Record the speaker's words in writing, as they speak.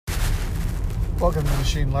Welcome to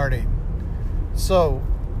Machine Learning. So,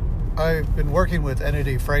 I've been working with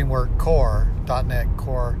Entity Framework Core, .NET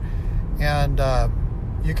Core, and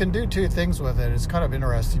you can do two things with it. It's kind of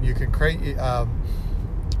interesting. You can create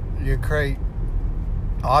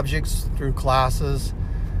objects through classes,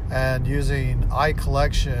 and using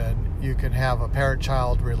iCollection, you can have a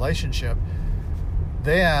parent-child relationship.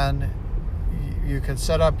 Then you can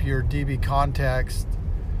set up your DB context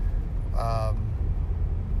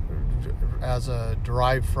as a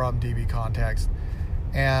derived from DB context,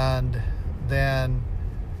 and then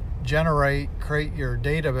create your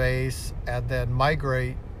database, and then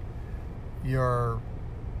migrate your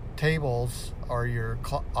tables or your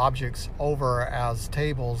objects over as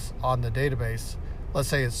tables on the database. Let's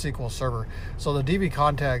say it's SQL Server. So the DB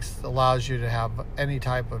context allows you to have any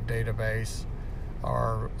type of database,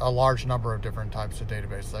 or a large number of different types of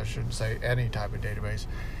database. I shouldn't say any type of database.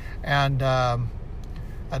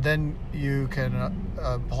 And then you can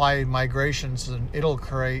apply migrations, and it'll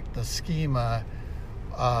create the schema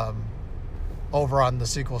over on the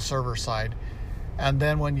SQL Server side. And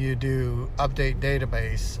then when you do update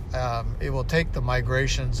database, it will take the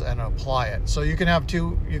migrations and apply it. So you can have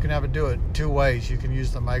it do it two ways. You can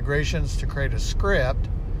use the migrations to create a script,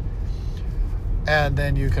 and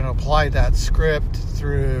then you can apply that script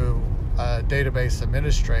through a database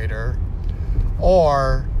administrator,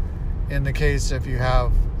 or in the case if you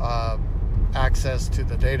have access to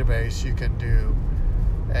the database, you can do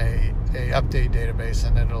a update database,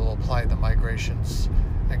 and then it'll apply the migrations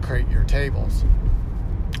and create your tables.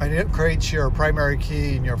 And it creates your primary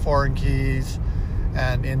key and your foreign keys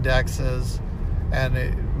and indexes, and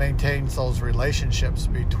it maintains those relationships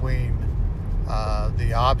between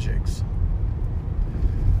the objects.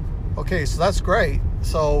 Okay, so that's great.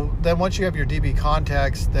 So then once you have your DB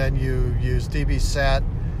context, then you use DB set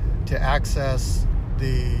to access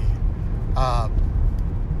the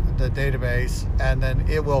database, and then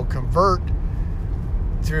it will convert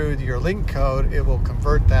through your link code. It will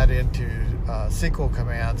convert that into SQL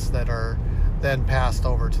commands that are then passed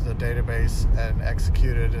over to the database and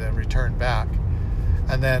executed and then returned back.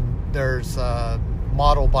 And then there's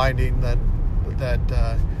model binding that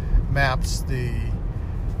maps the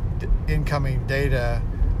incoming data,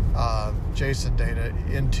 JSON data,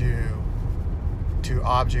 into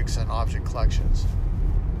objects and object collections.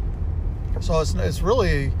 So it's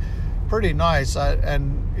really pretty nice,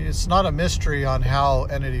 and it's not a mystery on how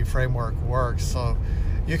Entity Framework works. So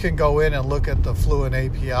you can go in and look at the Fluent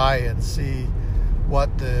API and see what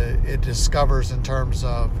it discovers in terms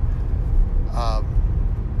of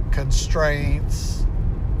constraints,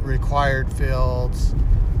 required fields,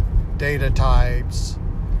 data types,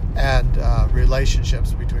 and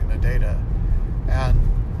relationships between the data. And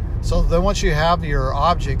so then once you have your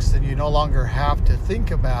objects, then you no longer have to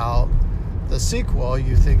think about the SQL.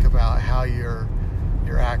 You think about how you're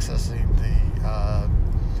accessing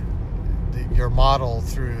your model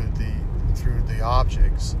through the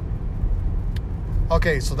objects.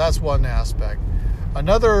 Okay, so that's one aspect.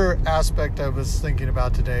 Another aspect I was thinking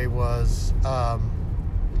about today was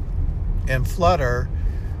in Flutter,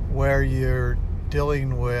 where you're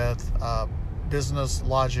dealing with business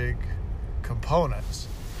logic components.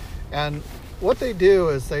 And what they do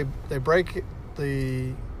is they break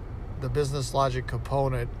the business logic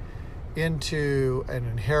component into an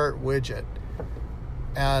inherit widget,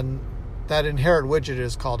 and that inherit widget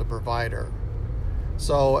is called a provider.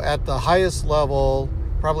 So at the highest level,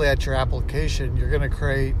 probably at your application, you're going to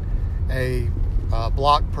create a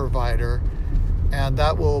block provider, and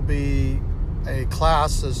that will be a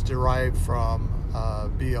class that's derived from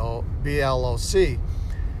BLOC,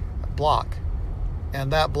 block. And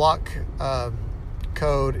that block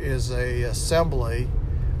code is a assembly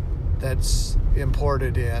that's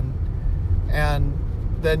imported in. And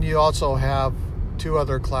then you also have two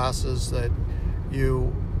other classes that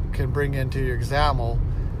you can bring into your XAML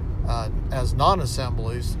as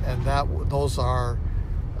non-assemblies, and those are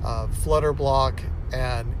Flutter block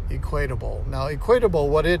and equatable. Now, equatable,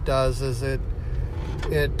 what it does is it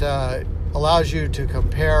allows you to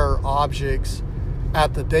compare objects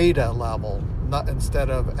at the data level, not instead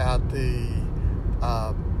of at the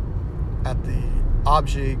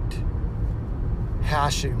object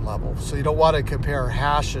hashing level. So you don't want to compare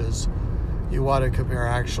hashes, you want to compare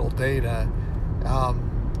actual data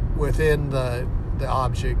within the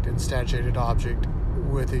object, instantiated object,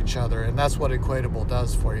 with each other, and that's what equatable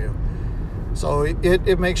does for you. So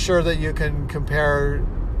it makes sure that you can compare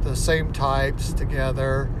the same types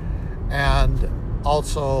together, and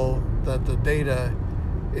also that the data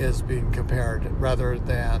is being compared rather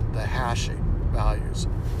than the hashing values.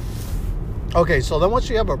 Okay, so then once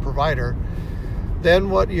you have a provider, Then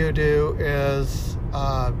what you do is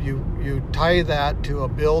you tie that to a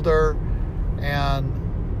builder, and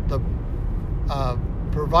the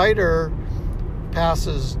provider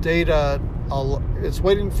passes data. It's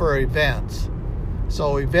waiting for events.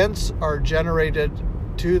 So events are generated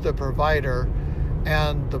to the provider,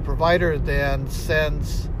 and the provider then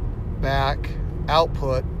sends back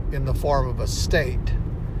output in the form of a state.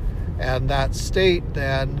 And that state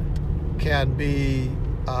then can be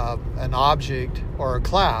an object or a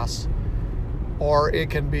class, or it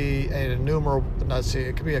can be a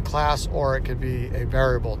it could be a class, or it could be a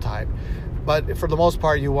variable type. But for the most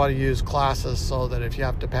part, you want to use classes so that if you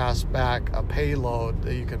have to pass back a payload,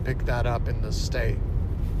 that you can pick that up in the state.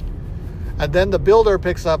 And then the builder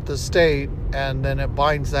picks up the state, and then it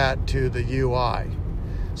binds that to the UI.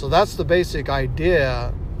 So that's the basic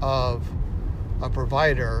idea of a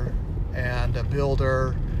provider and a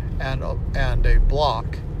builder and a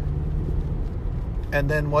block. And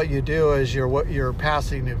then what you do is you're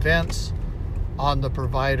passing events on the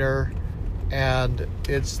provider, and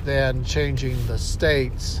it's then changing the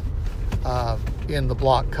states in the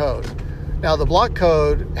block code. Now the block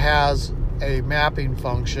code has a mapping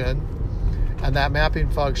function, and that mapping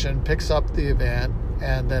function picks up the event,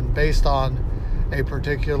 and then based on a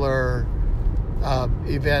particular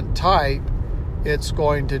event type, it's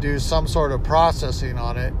going to do some sort of processing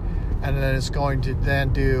on it, and then it's going to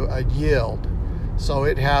then do a yield. So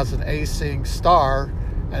it has an async star,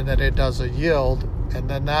 and then it does a yield, and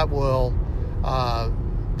then that will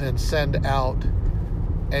then send out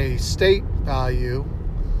a state value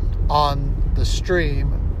on the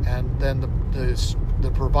stream, and then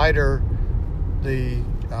the provider, the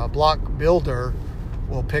block builder,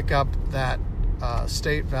 will pick up that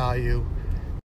state value